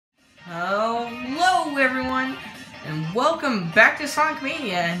welcome back to Sonic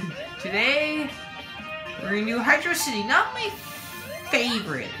Mania, and today we're gonna do Hydro City. Not my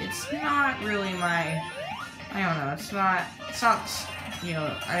favorite. It's not really my, I don't know, it's not, you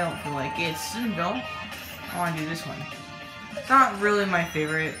know, I don't feel like it's, no, I wanna do this one. It's not really my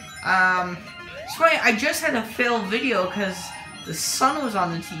favorite. It's funny, I just had a fail video because the sun was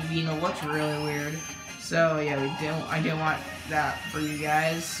on the TV and it looked really weird. So yeah, I didn't want that for you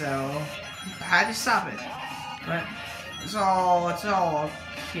guys, so I had to stop it. But it's all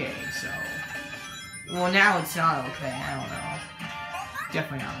okay, so. Well, now it's not okay, I don't know.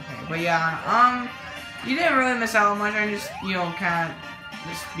 Definitely not okay. But yeah, you didn't really miss out on much. I just, you know, kind of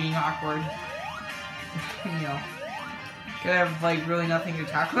just being awkward. You know. Could have, like, really nothing to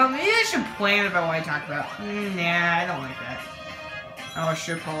talk about. Maybe I should plan about what I talk about. Nah, I don't like that. Oh, I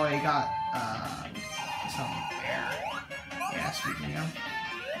should probably got, some air. Yeah, speaking of.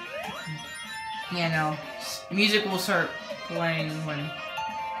 Yeah, no. Music will start playing when,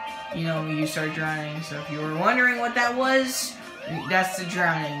 you know, you start drowning. So if you were wondering what that was, that's the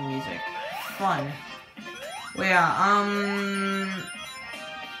drowning music. Fun. Well, yeah,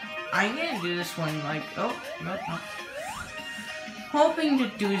 I'm gonna do this one, like, oh, no. Hoping to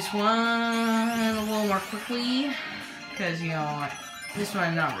do this one a little more quickly, because, you know, this one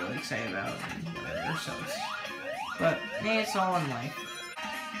I'm not really excited about, whatever, so it's, but, it's all in life.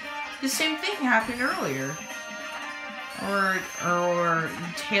 The same thing happened earlier. Or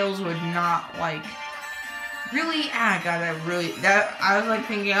Tails would not, like, really, I was, like,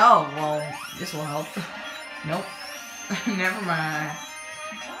 thinking, oh, well, this will help. Nope. Never mind.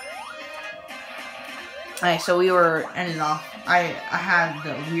 Alright, so we ended off, I had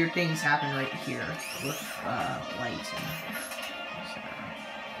the weird things happen right here with, lights and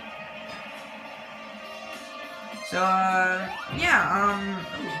so, yeah,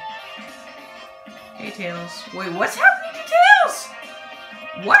 hey, Tails. Wait, what's happening to Tails?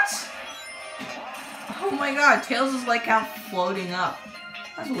 What? Oh my god, Tails is like out floating up.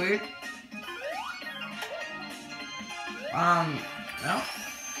 That's weird. No? I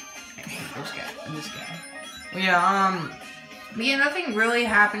hate this guy. Well, yeah, nothing really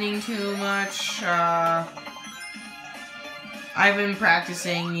happening too much. I've been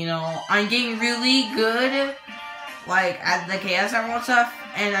practicing, you know, I'm getting really good, like, at the Chaos Emerald stuff,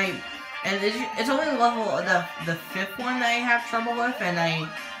 and it's only level, the 5th one that I have trouble with, and I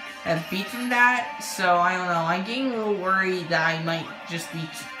have beaten that, so I don't know, I'm getting a little worried that I might just be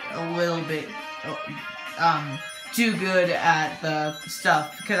a little bit, too good at the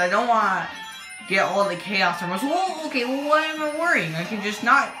stuff, because I don't want to get all the Chaos Emeralds. Well, okay, well, why am I worrying? I can just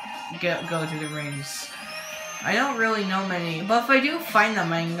not go to the rings. I don't really know many, but if I do find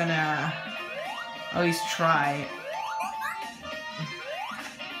them, I'm gonna at least try.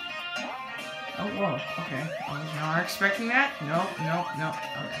 Oh, whoa, okay. I was not expecting that. Nope.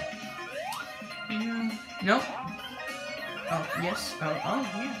 Okay. Nope. Oh, yes. Oh,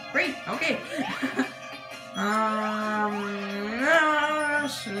 yeah. Great. Okay. Come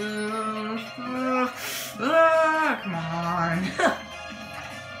on.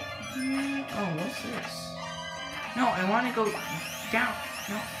 Oh, what's this? No, I want to go down.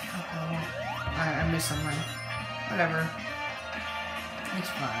 No. Okay. I missed someone. Whatever. It's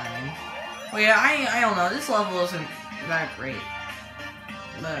fine. Well, yeah, I don't know. This level isn't that great.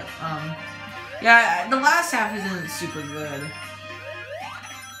 But, yeah, the last half isn't super good.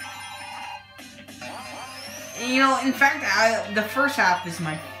 You know, in fact, the first half is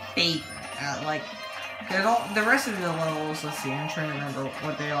my favorite. Like, the rest of the levels, let's see, I'm trying to remember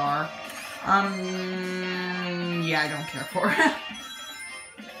what they are. Yeah, I don't care for it.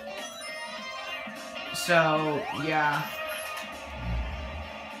 So, yeah.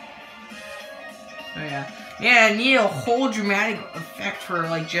 So, yeah. Yeah, I need a whole dramatic effect for,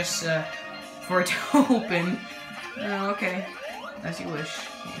 like, just, for it to open. Oh, okay. As you wish.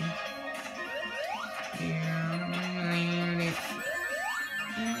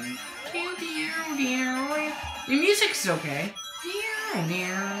 The music's okay.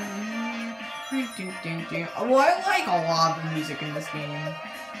 Well, I like a lot of the music in this game.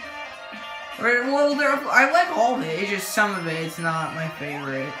 Well, I like all of it. It's just some of it's not my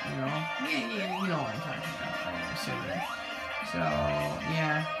favorite. You know. Yeah, you know what I'm talking about. I assume. So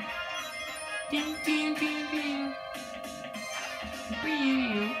yeah.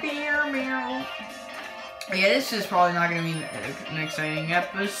 Yeah, this is probably not gonna be an exciting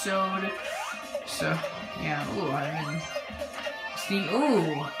episode. So yeah. Ooh, I'm in.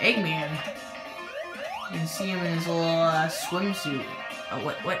 Ooh, Eggman. You can see him in his little swimsuit. Oh,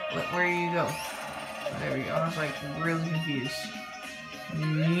 where do you go? Oh, there we go. I was like really confused.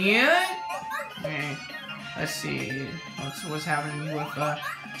 Yeah. Okay. Let's see. What's happening with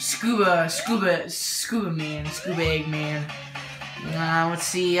Scuba Eggman. Let's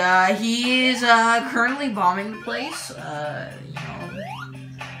see. He is currently bombing the place. You know.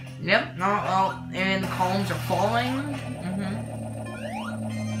 Yep. No. Oh, and the columns are falling.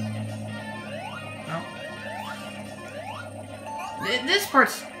 This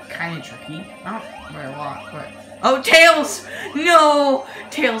part's kind of tricky. Not by a lot, but... Oh, Tails! No!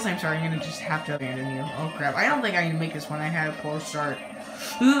 Tails, I'm sorry, I'm gonna just have to abandon you. Oh, crap. I don't think I can make this one. I had a poor start.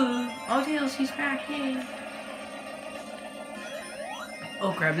 Oh, Tails, he's back. Yay.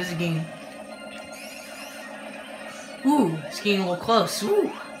 Oh, crap, this is getting... Ooh, it's getting a little close.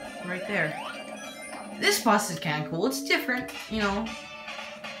 Ooh, right there. This boss is kind of cool. It's different, you know.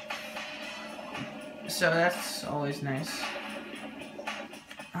 So that's always nice.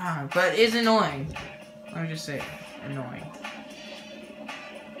 But it's annoying. I'll just say annoying.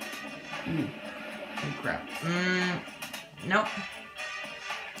 Ooh. Oh, crap. Nope.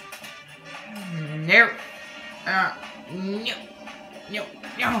 There. Nope. Nope.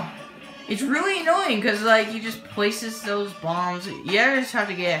 No. It's really annoying because, like, he just places those bombs. You just have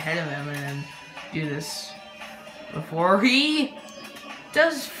to get ahead of him and then do this before he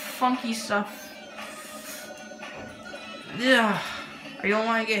does funky stuff. Ugh. I don't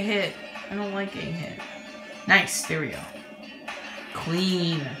want to get hit. I don't like getting hit. Nice. There we go.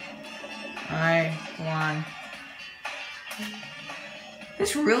 Clean. Alright. Come on.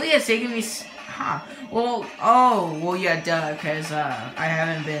 This really has taken me... Huh. Well, well, yeah, duh, because I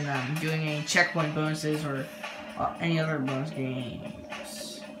haven't been doing any checkpoint bonuses or any other bonus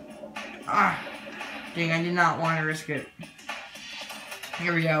games. Dang, I did not want to risk it.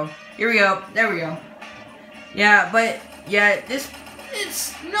 Here we go. Here we go. There we go. Yeah, but, yeah,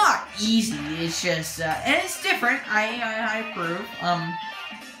 it's not easy. It's just, and it's different. I approve.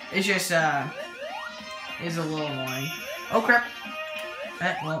 It's just, is a little annoying. Oh, crap.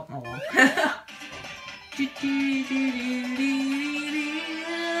 Well, oh well.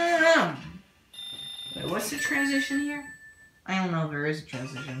 Wait, what's the transition here? I don't know if there is a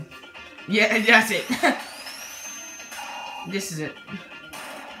transition. Yeah, that's it. This is it.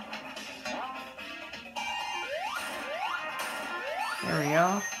 There we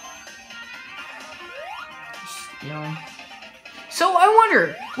go. Just, you know. So I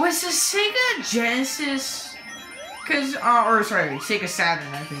wonder, was the Sega Genesis... Cause, or sorry, Sega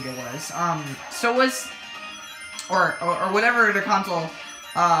Saturn, I think it was. So was, or whatever the console,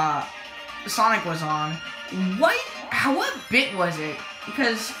 Sonic was on. What bit was it?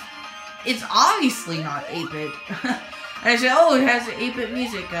 Because it's obviously not 8-bit. And I said, oh, it has 8-bit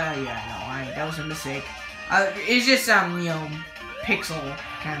music. Yeah, no, that was a mistake. It's just you know, pixel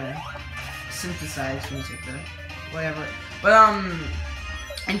kind of synthesized music or whatever. But I'm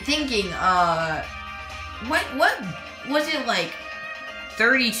thinking, what was it, like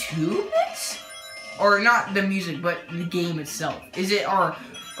 32 bits? Or not the music, but the game itself? Is it or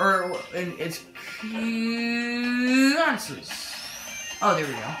it's consoles? Oh, there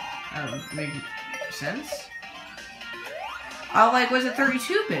we go. Makes sense. Like, was it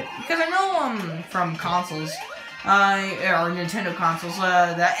 32-bit? Because I know from consoles, or Nintendo consoles,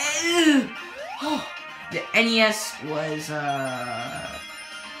 the NES was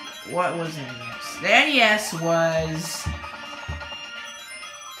what was the NES? The NES was...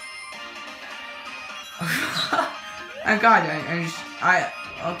 oh god,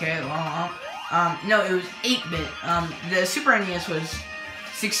 okay, well, no, it was 8-bit. The Super NES was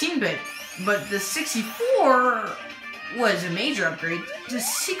 16-bit, but the 64 was a major upgrade to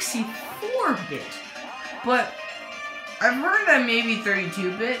 64-bit. But I've heard that maybe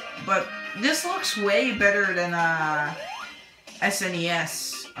 32-bit, but this looks way better than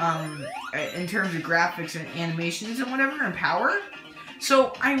SNES. In terms of graphics and animations and whatever, and power.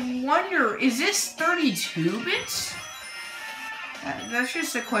 So, I wonder, is this 32 bits? That's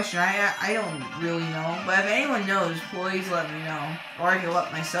just a question. I don't really know. But if anyone knows, please let me know. Or I can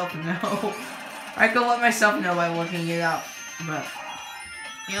let myself know. I can let myself know by looking it up. But,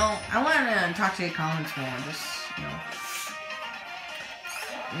 you know, I want to talk to the comments more. Just, you know.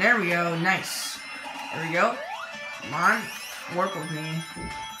 There we go. Nice. There we go. Come on. Work with me.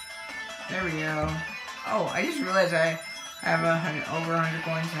 There we go. Oh, I just realized I have over 100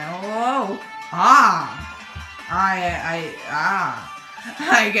 coins now. Whoa! I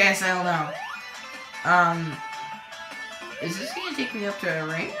guess I don't know. Is this gonna take me up to a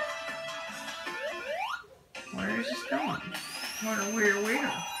ring? Where is this going? Where?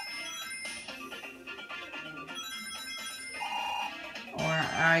 Or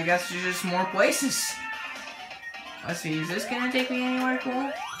I guess there's just more places. Let's see, is this gonna take me anywhere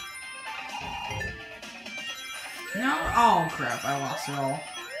cool? No? Oh, crap. I lost it all.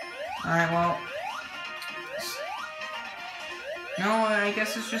 Alright, well. No, I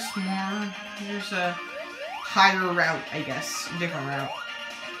guess it's just more... There's a higher route, I guess. Different route.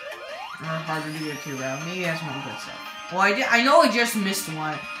 Or harder to get to route. Maybe that's more good stuff. Well, I know I just missed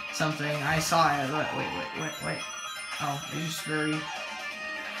one. Something. I saw it. Wait. Oh, it's just very...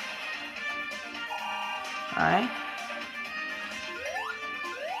 Alright.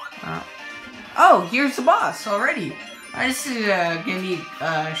 Oh, here's the boss already. This is gonna be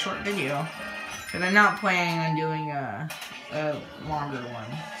a short video. Because I'm not planning on doing a longer one.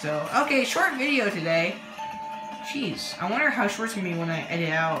 So, okay, short video today. Jeez, I wonder how short it's gonna be when I edit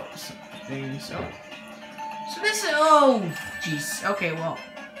out things. So this is, oh, jeez. Okay, well.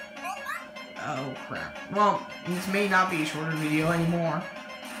 Oh, crap. Well, this may not be a shorter video anymore.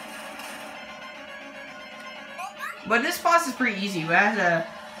 But this boss is pretty easy, but it has a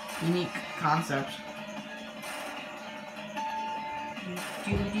unique concept.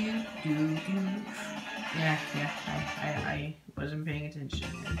 Yeah, I wasn't paying attention.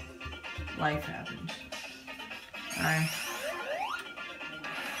 Life happens. Alright.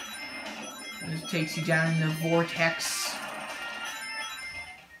 This takes you down in the vortex.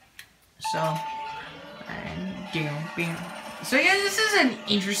 So, and bam. So yeah, this is an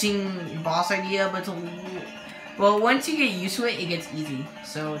interesting boss idea, but it's a little, well, once you get used to it, it gets easy.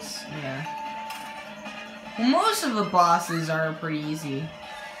 So it's, yeah. Well, most of the bosses are pretty easy.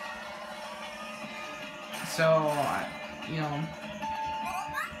 So, you know,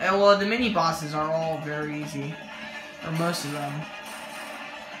 well, the mini bosses are all very easy, or most of them.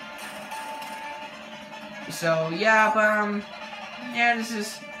 So yeah, but yeah, this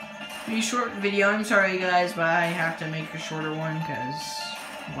is a short video. I'm sorry, guys, but I have to make a shorter one because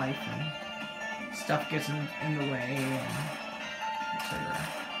life and stuff gets in the way and etc.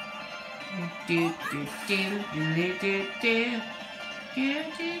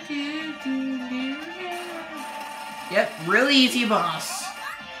 Yep, really easy boss.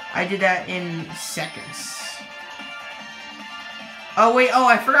 I did that in seconds. Oh wait, oh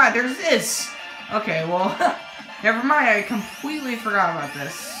I forgot, there's this! Okay, well, never mind, I completely forgot about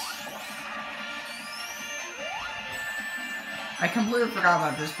this. I completely forgot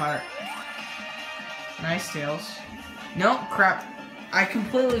about this part. Nice, Tails. Nope, crap. I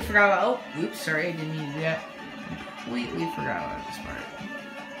completely forgot about, oh, oops, sorry, I didn't mean to do that. Completely forgot about this part.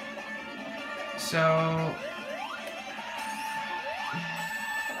 So...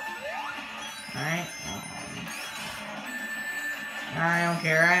 Alright. I don't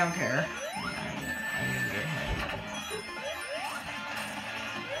care, I don't care.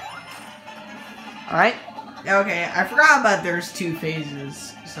 Alright. Okay, I forgot about there's 2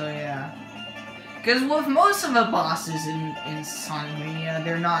 phases. So yeah. Because with most of the bosses in Sonic Mania,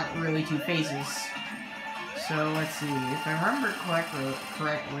 they're not really 2 phases. So let's see. If I remember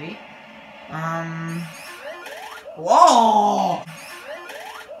correctly. Whoa!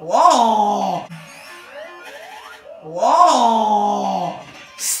 Whoa! Whoa!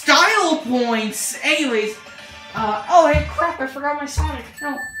 Style points! Anyways, oh hey crap, I forgot my Sonic.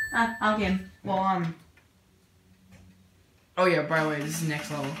 No, again. Well, oh yeah, by the way, this is next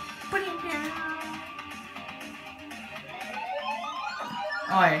level.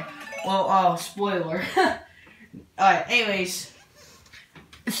 Alright, well, oh, spoiler. Alright, anyways.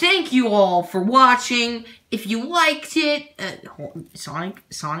 Thank you all for watching. If you liked it, Sonic,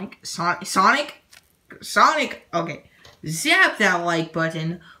 okay. Zap that like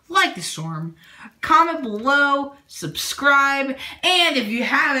button, like the storm, comment below, subscribe, and if you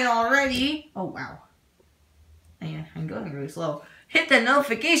haven't already, oh wow, I'm going really slow. Hit the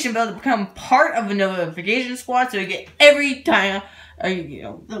notification bell to become part of a notification squad so you get every time,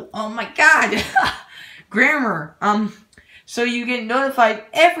 oh my god, grammar, so you get notified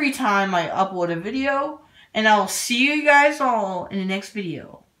every time I upload a video, and I'll see you guys all in the next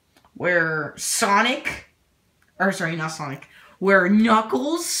video, where where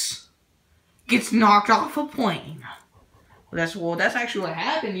Knuckles gets knocked off a plane. Well, that's actually what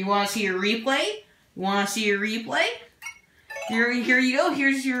happened. You want to see a replay? You want to see a replay? Here you go.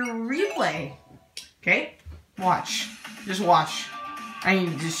 Here's your replay. Okay? Watch. Just watch. I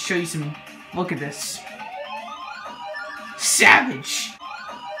need to just show you some... Look at this. Savage.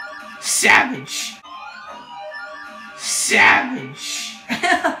 Savage. Savage.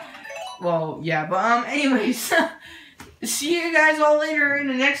 Well, yeah, but, anyways. See you guys all later in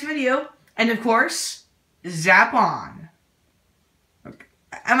the next video. And, of course, zap on. Okay.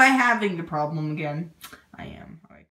 Am I having the problem again? I am.